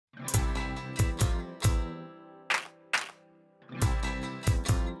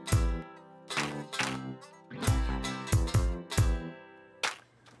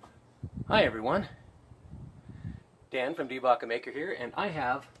Hi everyone, Dan from DBaca Maker here, and I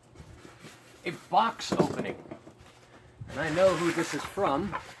have a box opening. And I know who this is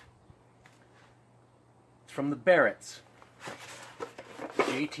from. It's from the Barretts,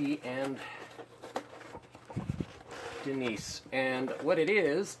 JT and Denise. And what it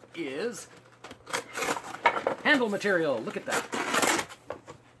is handle material. Look at that.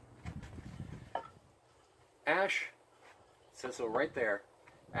 Ash, it says so right there.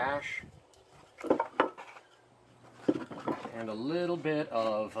 Ash. And a little bit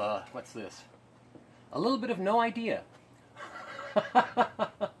of, what's this? A little bit of no idea.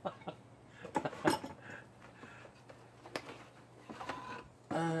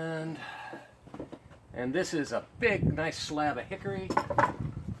 and this is a big, nice slab of hickory.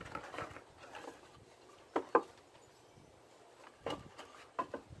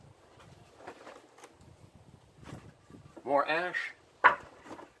 More ash.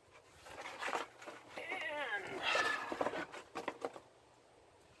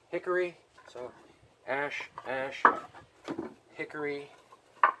 Hickory, so ash, hickory,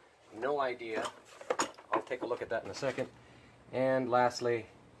 no idea. I'll take a look at that in a second. And lastly,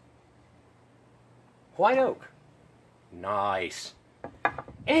 white oak. Nice.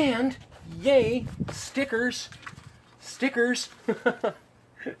 And, yay, stickers. Stickers.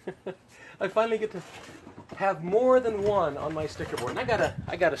 I finally get to have more than one on my sticker board. And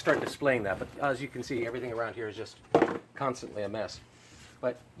I gotta start displaying that, but as you can see, everything around here is just constantly a mess.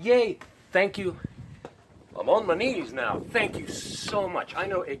 But yay, thank you. I'm on my knees now. Thank you so much. I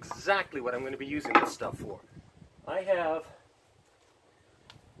know exactly what I'm going to be using this stuff for. I have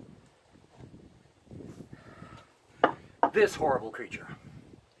this horrible creature.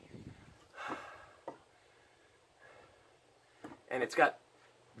 And it's got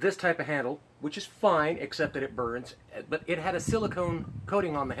this type of handle, which is fine, except that it burns. But it had a silicone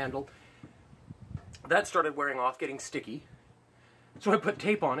coating on the handle. That started wearing off, getting sticky. So I put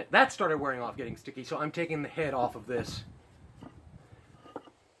tape on it. That started wearing off, getting sticky, so I'm taking the head off of this.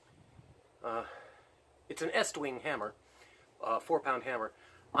 It's an Estwing hammer, 4-pound hammer.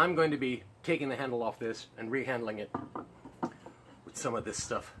 I'm going to be taking the handle off this and rehandling it with some of this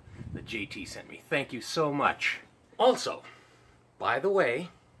stuff that JT sent me. Thank you so much. Also, by the way,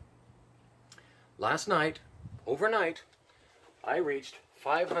 last night, overnight, I reached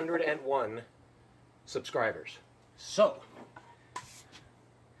 501 subscribers. So,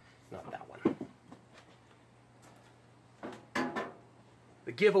 not that one.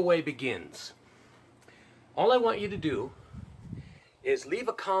 The giveaway begins. All I want you to do is leave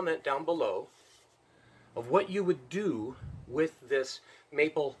a comment down below of what you would do with this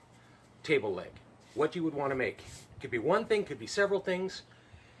maple table leg. What you would want to make. It could be one thing, could be several things.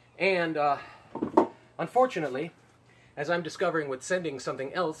 And unfortunately, as I'm discovering with sending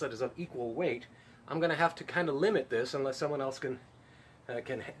something else that is of equal weight, I'm going to have to kind of limit this unless someone else can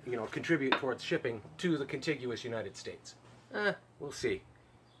contribute towards shipping to the contiguous United States. We'll see.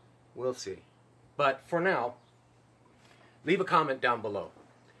 We'll see. But for now, leave a comment down below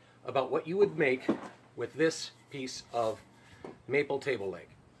about what you would make with this piece of maple table leg.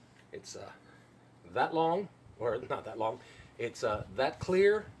 It's that long, or not that long, it's that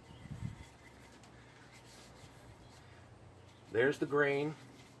clear. There's the grain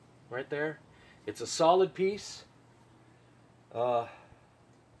right there. It's a solid piece.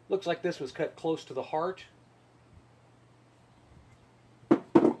 Looks like this was cut close to the heart.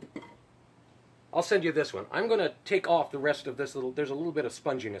 I'll send you this one. I'm going to take off the rest of this little. There's a little bit of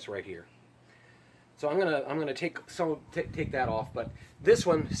sponginess right here, so I'm gonna take that off. But this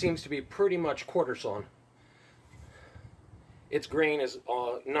one seems to be pretty much quarter sawn. Its grain is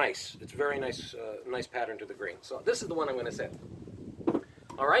nice. It's very nice, nice pattern to the grain. So this is the one I'm going to send.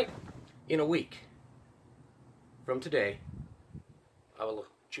 All right. In a week from today, I will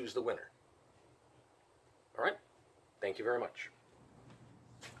choose the winner. All right? Thank you very much.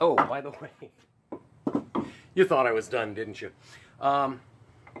 Oh, by the way, you thought I was done, didn't you? A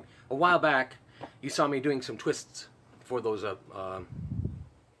while back, you saw me doing some twists for those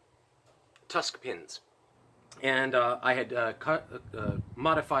tusk pins. And I had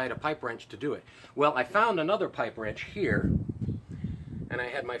modified a pipe wrench to do it. Well, I found another pipe wrench here, and I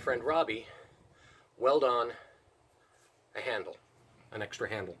had my friend Robbie weld on a handle. An extra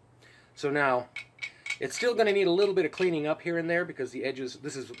handle. So now, it's still going to need a little bit of cleaning up here and there because the edges,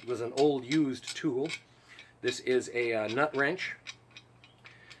 was an old used tool. This is a nut wrench.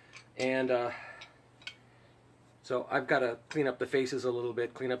 And so I've got to clean up the faces a little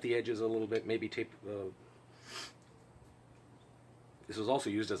bit, clean up the edges a little bit, maybe tape. This was also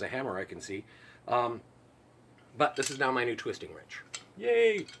used as a hammer, I can see. But this is now my new twisting wrench.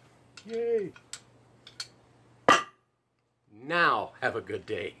 Yay! Yay! Now have a good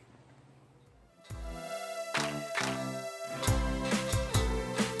day.